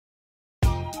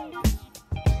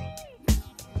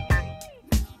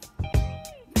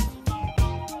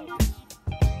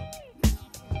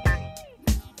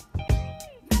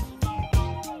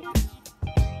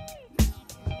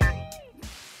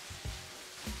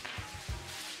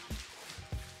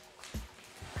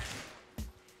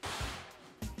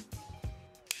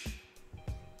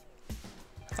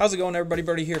How's it going, everybody?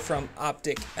 Brody here from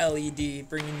Optic LED,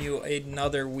 bringing you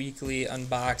another weekly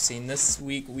unboxing. This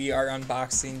week we are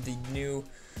unboxing the new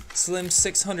Slim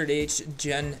 600H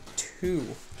Gen 2.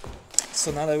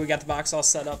 So now that we got the box all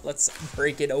set up, let's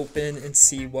break it open and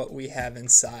see what we have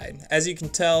inside. As you can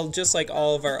tell, just like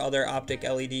all of our other Optic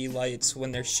LED lights,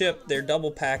 when they're shipped, they're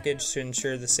double packaged to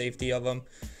ensure the safety of them.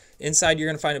 Inside you're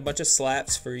going to find a bunch of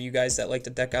slaps for you guys that like to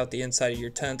deck out the inside of your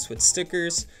tents with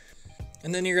stickers.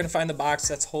 And then you're going to find the box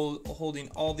that's holding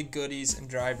all the goodies and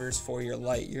drivers for your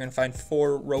light. You're going to find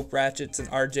 4 rope ratchets, an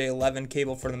RJ11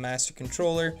 cable for the master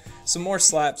controller, some more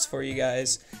slaps for you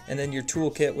guys, and then your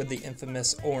toolkit with the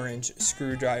infamous orange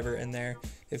screwdriver in there.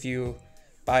 If you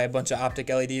buy a bunch of Optic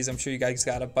LEDs, I'm sure you guys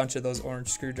got a bunch of those orange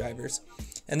screwdrivers.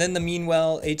 And then the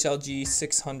Meanwell HLG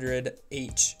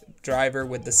 600H driver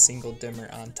with the single dimmer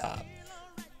on top.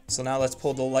 So now let's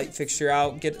pull the light fixture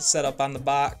out, get it set up on the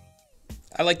box.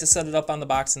 I like to set it up on the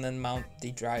box and then mount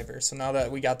the driver. So now that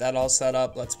we got that all set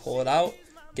up, let's pull it out,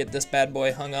 get this bad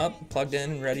boy hung up, plugged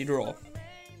in, and ready to roll.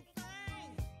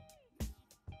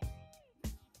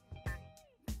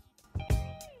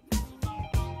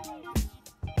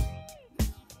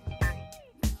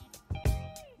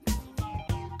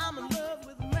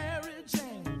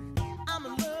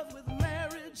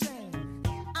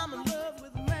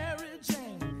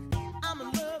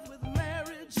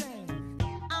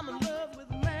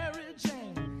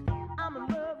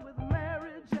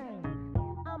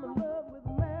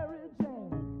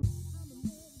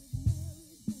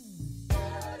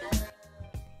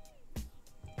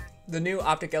 The new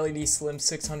Optic LED Slim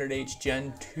 600H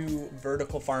Gen 2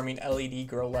 vertical farming LED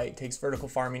grow light takes vertical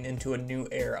farming into a new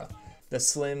era. The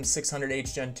Slim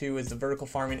 600H Gen 2 is the vertical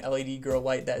farming LED grow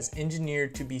light that is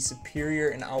engineered to be superior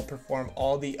and outperform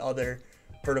all the other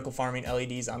vertical farming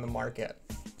LEDs on the market.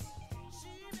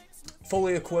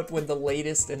 Fully equipped with the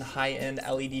latest and high-end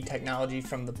LED technology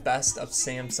from the best of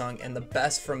Samsung and the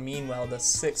best from Meanwell, the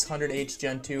 600H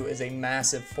Gen 2 is a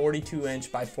massive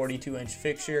 42-inch by 42-inch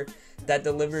fixture that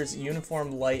delivers uniform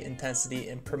light intensity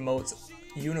and promotes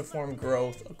uniform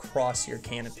growth across your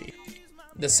canopy.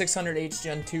 The 600H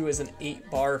Gen 2 is an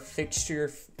 8-bar fixture,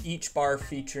 each bar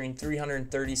featuring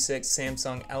 336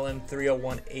 Samsung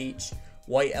LM301H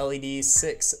white LEDs,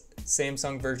 6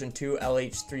 Samsung version 2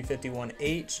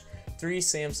 LH351H, 3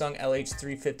 Samsung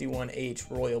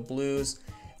LH351H Royal Blues,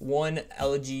 1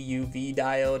 LG UV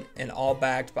diode, and all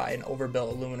backed by an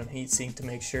overbuilt aluminum heatsink to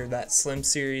make sure that Slim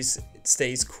series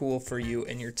stays cool for you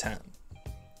in your tent.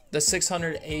 The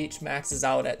 600H maxes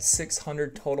out at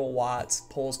 600 total watts,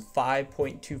 pulls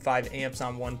 5.25 amps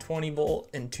on 120 volt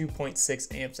and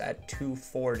 2.6 amps at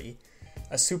 240.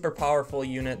 A super powerful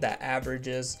unit that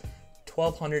averages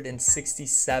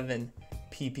 1267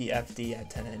 ppfd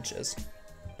at 10 inches.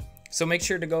 So make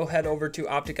sure to go head over to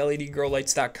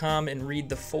opticledgrowlights.com and read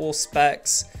the full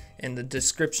specs and the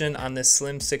description on this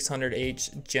Slim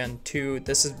 600H Gen 2.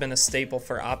 This has been a staple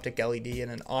for Optic LED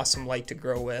and an awesome light to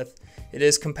grow with. It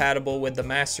is compatible with the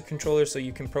master controller, so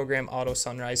you can program auto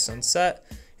sunrise sunset.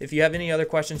 If you have any other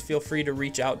questions, feel free to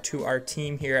reach out to our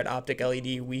team here at Optic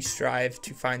LED. We strive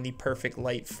to find the perfect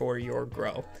light for your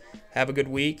grow. Have a good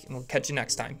week, and we'll catch you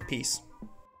next time. Peace.